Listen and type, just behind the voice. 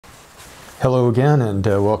Hello again, and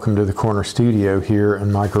welcome to the corner studio here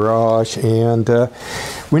in my garage. And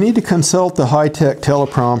we need to consult the high-tech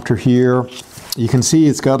teleprompter here. You can see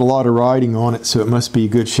it's got a lot of writing on it, so it must be a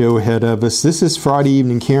good show ahead of us. This is Friday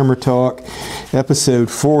Evening Camera Talk, episode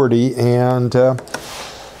 40, and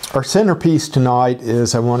our centerpiece tonight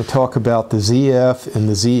is I want to talk about the ZF and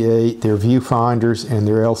the Z8, their viewfinders and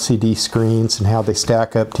their LCD screens and how they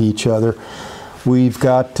stack up to each other. We've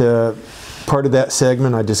got part of that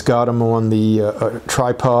segment, I just got them on the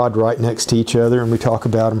tripod right next to each other, and we talk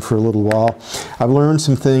about them for a little while. I've learned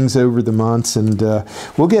some things over the months, and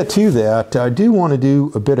we'll get to that. I do want to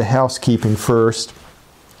do a bit of housekeeping first.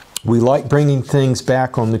 We like bringing things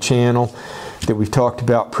back on the channel that we've talked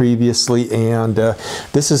about previously, and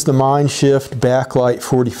this is the Mindshift Backlight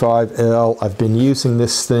 45L. I've been using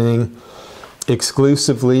this thing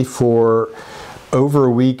exclusively for over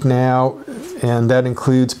a week now, and that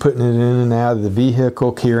includes putting it in and out of the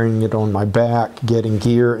vehicle, carrying it on my back, getting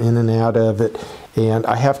gear in and out of it. And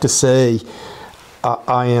I have to say,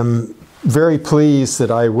 I am very pleased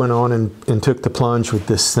that I went on and took the plunge with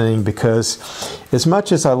this thing, because as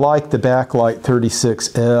much as I like the Backlight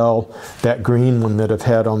 36L, that green one that I've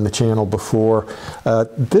had on the channel before,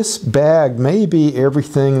 this bag may be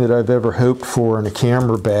everything that I've ever hoped for in a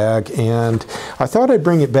camera bag, and I thought I'd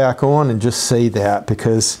bring it back on and just say that,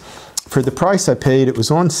 because for the price I paid, it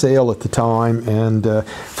was on sale at the time, and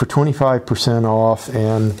for 25% off,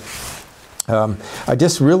 and I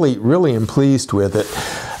just really am pleased with it.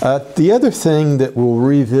 The other thing that we'll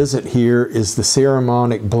revisit here is the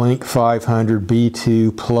Saramonic Blink 500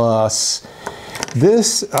 B2 Plus.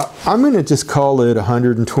 This, I'm going to just call it a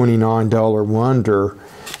 $129 wonder,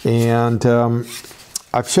 and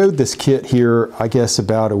I've showed this kit here, I guess,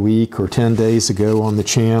 about a week or 10 days ago on the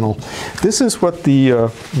channel. This is what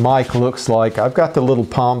the mic looks like. I've got the little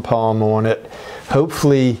pom-pom on it.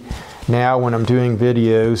 Hopefully now when I'm doing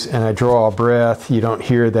videos and I draw a breath, you don't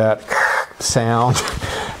hear that sound,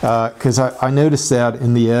 because I noticed that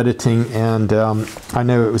in the editing, and I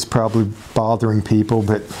know it was probably bothering people,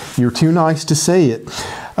 but you're too nice to say it.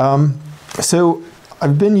 So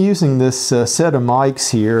I've been using this set of mics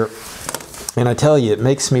here, and I tell you, it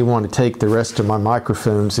makes me want to take the rest of my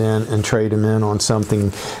microphones in and trade them in on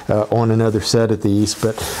something, on another set of these.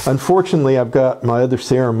 But unfortunately, I've got my other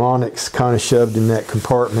Saramonics kind of shoved in that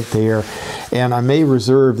compartment there, and I may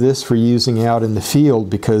reserve this for using out in the field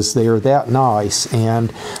because they are that nice.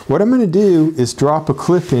 And what I'm going to do is drop a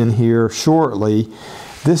clip in here shortly.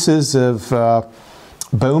 This is of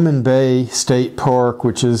Bowman Bay State Park,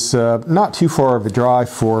 which is not too far of a drive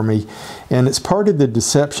for me, and it's part of the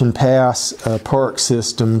Deception Pass park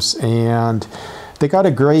systems, and they got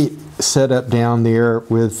a great setup down there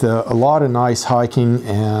with a lot of nice hiking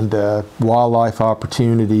and wildlife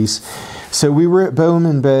opportunities. So we were at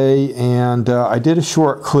Bowman Bay, and I did a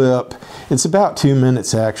short clip. It's about 2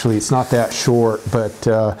 minutes actually, it's not that short, but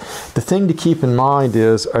the thing to keep in mind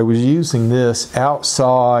is I was using this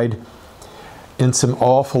outside in some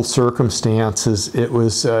awful circumstances. It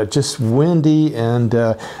was just windy, and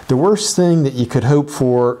the worst thing that you could hope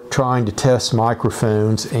for trying to test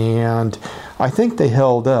microphones, and I think they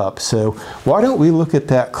held up. So why don't we look at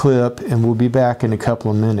that clip, and we'll be back in a couple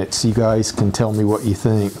of minutes. You guys can tell me what you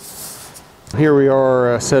think. Here we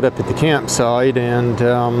are set up at the campsite, and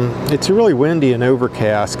it's really windy and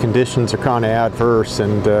overcast. Conditions are kind of adverse,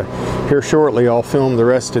 and here shortly I'll film the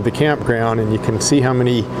rest of the campground, and you can see how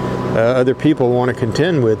many other people want to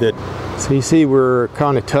contend with it. So you see we're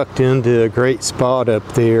kind of tucked into a great spot up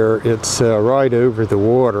there. It's right over the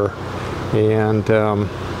water, and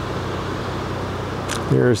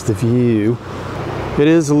there's the view. It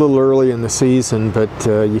is a little early in the season, but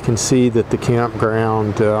you can see that the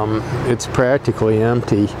campground, it's practically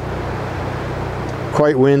empty.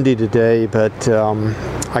 Quite windy today, but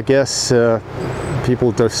I guess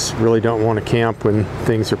people just really don't want to camp when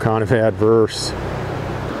things are kind of adverse.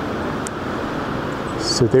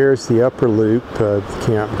 So there's the upper loop of the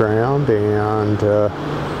campground, and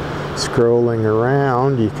scrolling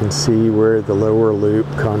around you can see where the lower loop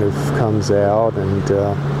kind of comes out, and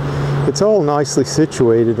it's all nicely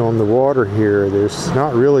situated on the water here. There's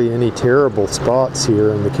not really any terrible spots here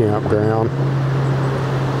in the campground.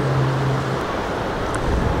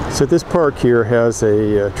 So this park here has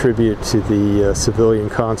a tribute to the Civilian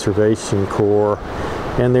Conservation Corps,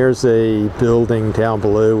 and there's a building down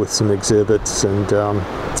below with some exhibits, and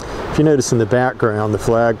if you notice in the background the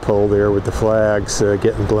flagpole there with the flags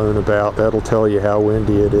getting blown about, that'll tell you how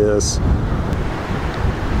windy it is.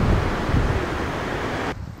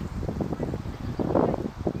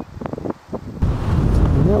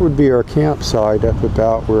 That would be our campsite up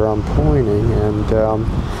about where I'm pointing, and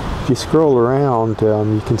if you scroll around,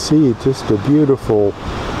 you can see just a beautiful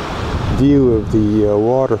view of the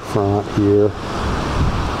waterfront here.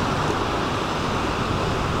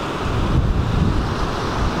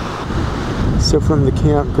 So from the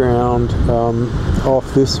campground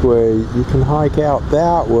off this way, you can hike out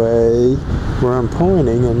that way where I'm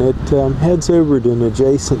pointing, and it heads over to an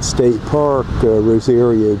adjacent state park,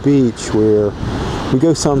 Rosario Beach, where we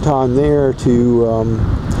go sometime there to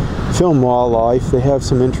film wildlife. They have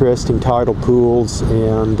some interesting tidal pools,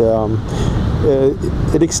 and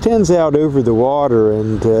it extends out over the water,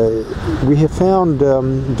 and we have found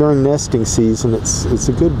during nesting season it's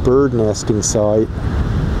a good bird nesting site.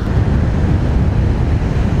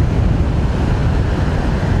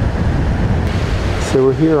 So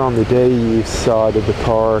we're here on the day use side of the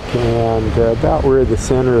park, and about where the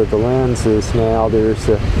center of the lens is now, there's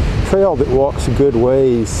a trail that walks a good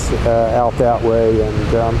ways out that way,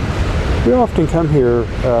 and we often come here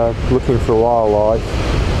looking for wildlife.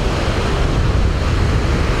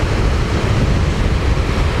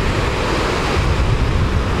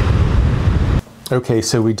 Okay,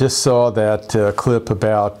 so we just saw that clip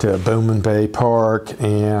about Bowman Bay Park,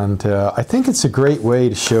 and I think it's a great way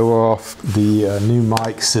to show off the new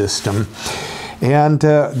mic system. And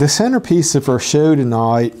the centerpiece of our show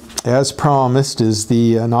tonight, as promised, is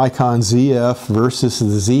the Nikon ZF versus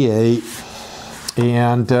the Z8.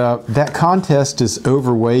 And that contest is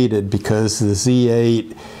overweighted because the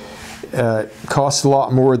Z8 costs a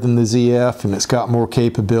lot more than the ZF, and it's got more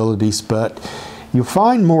capabilities, but you'll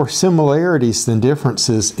find more similarities than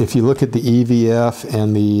differences if you look at the EVF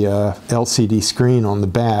and the LCD screen on the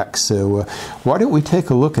back. So why don't we take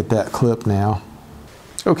a look at that clip now?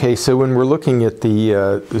 Okay, so when we're looking at the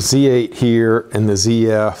Z8 here and the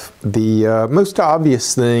ZF, the most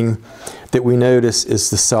obvious thing that we notice is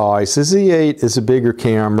the size. The Z8 is a bigger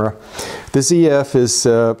camera. The ZF is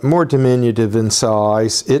more diminutive in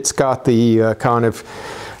size. It's got the kind of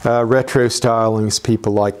retro styling, as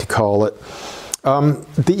people like to call it. The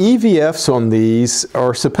EVFs on these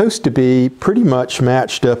are supposed to be pretty much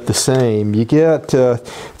matched up the same. You get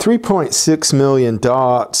 3.6 million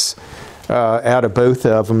dots out of both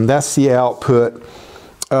of them. That's the output.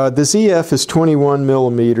 The ZF is 21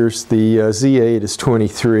 millimeters, the Z8 is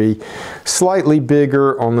 23. Slightly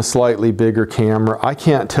bigger on the slightly bigger camera. I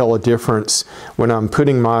can't tell a difference when I'm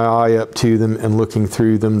putting my eye up to them and looking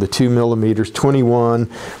through them. The 2 millimeters, 21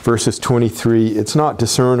 versus 23, it's not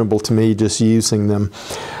discernible to me just using them.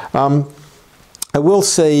 I will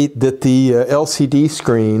say that the LCD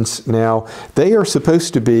screens, now, they are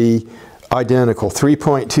supposed to be identical,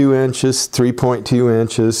 3.2 inches, 3.2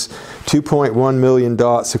 inches, 2.1 million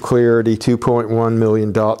dots of clarity, 2.1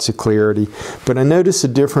 million dots of clarity. But I notice a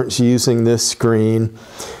difference using this screen.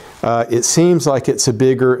 It seems like it's a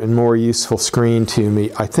bigger and more useful screen to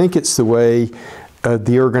me. I think it's the way, the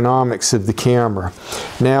ergonomics of the camera.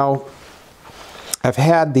 Now, I've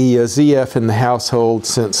had the ZF in the household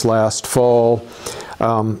since last fall.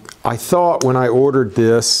 I thought when I ordered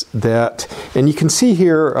this that, and you can see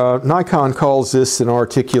here, Nikon calls this an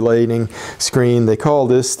articulating screen. They call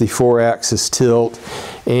this the 4-axis tilt.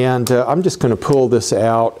 And I'm just going to pull this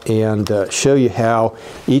out and show you how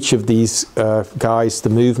each of these guys, the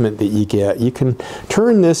movement that you get. You can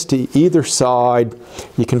turn this to either side.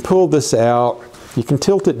 You can pull this out. You can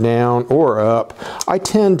tilt it down or up. I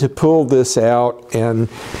tend to pull this out and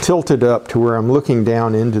tilt it up to where I'm looking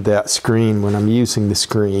down into that screen when I'm using the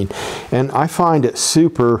screen. And I find it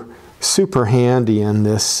super handy in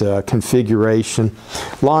this configuration.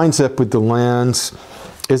 Lines up with the lens.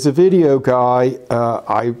 As a video guy,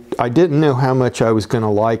 I didn't know how much I was going to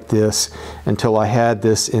like this until I had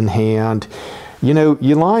this in hand. You know,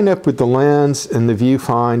 you line up with the lens and the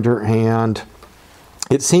viewfinder, and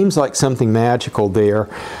it seems like something magical there.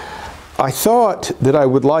 I thought that I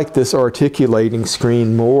would like this articulating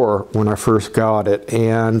screen more when I first got it,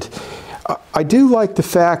 and I do like the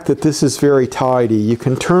fact that this is very tidy. You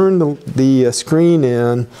can turn the screen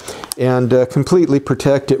in and completely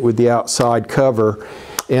protect it with the outside cover.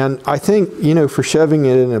 And I think, you know, for shoving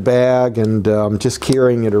it in a bag and just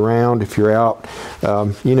carrying it around if you're out,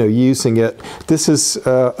 you know, using it, this is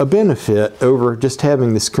a benefit over just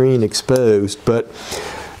having the screen exposed. But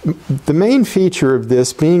the main feature of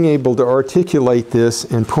this, being able to articulate this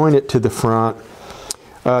and point it to the front,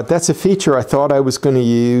 that's a feature I thought I was going to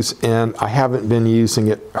use, and I haven't been using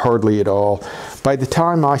it hardly at all. By the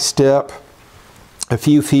time I step a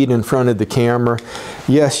few feet in front of the camera.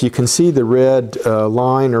 Yes, you can see the red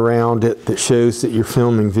line around it that shows that you're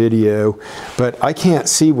filming video, but I can't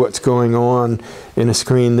see what's going on in a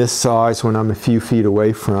screen this size when I'm a few feet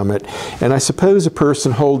away from it. And I suppose a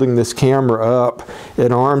person holding this camera up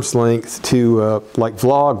at arm's length to like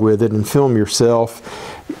vlog with it and film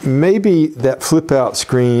yourself, maybe that flip out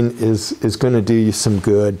screen is going to do you some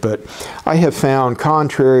good. But I have found,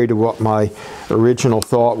 contrary to what my original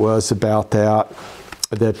thought was about that,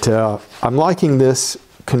 I'm liking this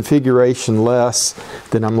configuration less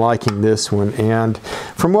than I'm liking this one. And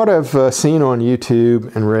from what I've seen on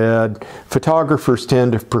YouTube and read, photographers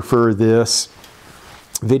tend to prefer this.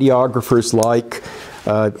 Videographers like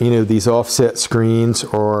you know, these offset screens,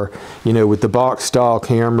 or, you know, with the box style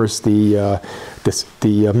cameras, the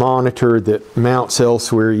monitor that mounts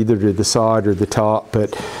elsewhere, either to the side or the top.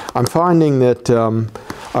 But I'm finding that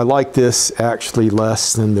I like this actually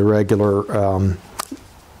less than the regular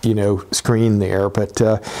you know, screen there. But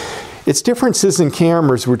it's differences in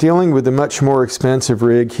cameras. We're dealing with a much more expensive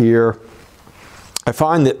rig here. I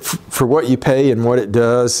find that for what you pay and what it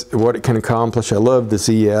does, what it can accomplish, I love the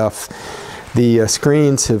ZF. The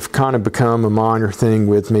screens have kind of become a minor thing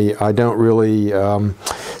with me. I don't really,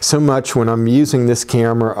 so much when I'm using this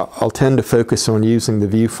camera, I'll tend to focus on using the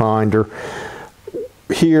viewfinder.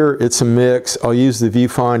 Here it's a mix. I'll use the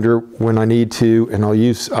viewfinder when I need to, and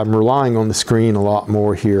I'm relying on the screen a lot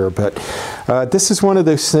more here. But this is one of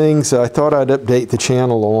those things I thought I'd update the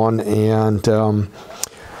channel on, and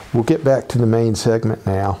we'll get back to the main segment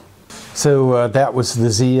now. So that was the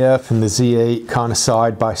ZF and the Z8 kind of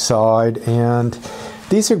side by side, and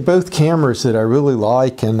these are both cameras that I really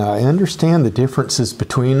like, and I understand the differences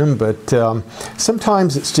between them, but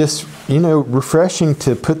sometimes it's just, you know, refreshing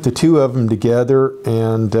to put the two of them together,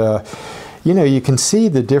 and you know, you can see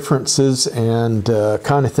the differences and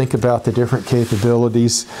kind of think about the different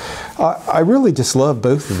capabilities. I really just love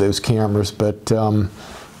both of those cameras, but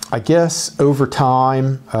I guess over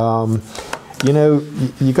time, you know,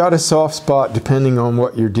 you got a soft spot depending on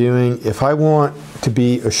what you're doing. If I want to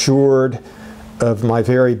be assured of my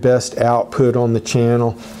very best output on the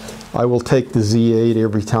channel, I will take the Z8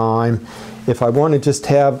 every time. If I want to just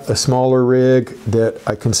have a smaller rig that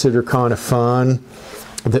I consider kind of fun,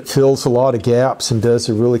 that fills a lot of gaps and does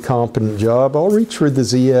a really competent job, I'll reach for the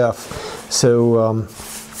ZF. So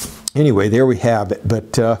anyway, there we have it.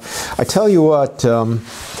 But I tell you what,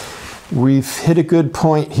 we've hit a good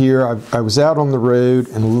point here. I was out on the road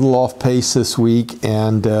and a little off pace this week,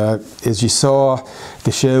 and as you saw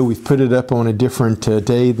the show, we've put it up on a different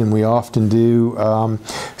day than we often do.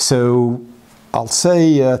 So I'll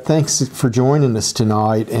say thanks for joining us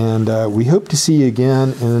tonight, and we hope to see you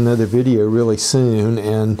again in another video really soon.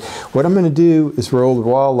 And what I'm going to do is roll the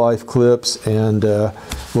wildlife clips, and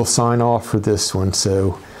we'll sign off for this one.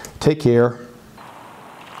 So take care.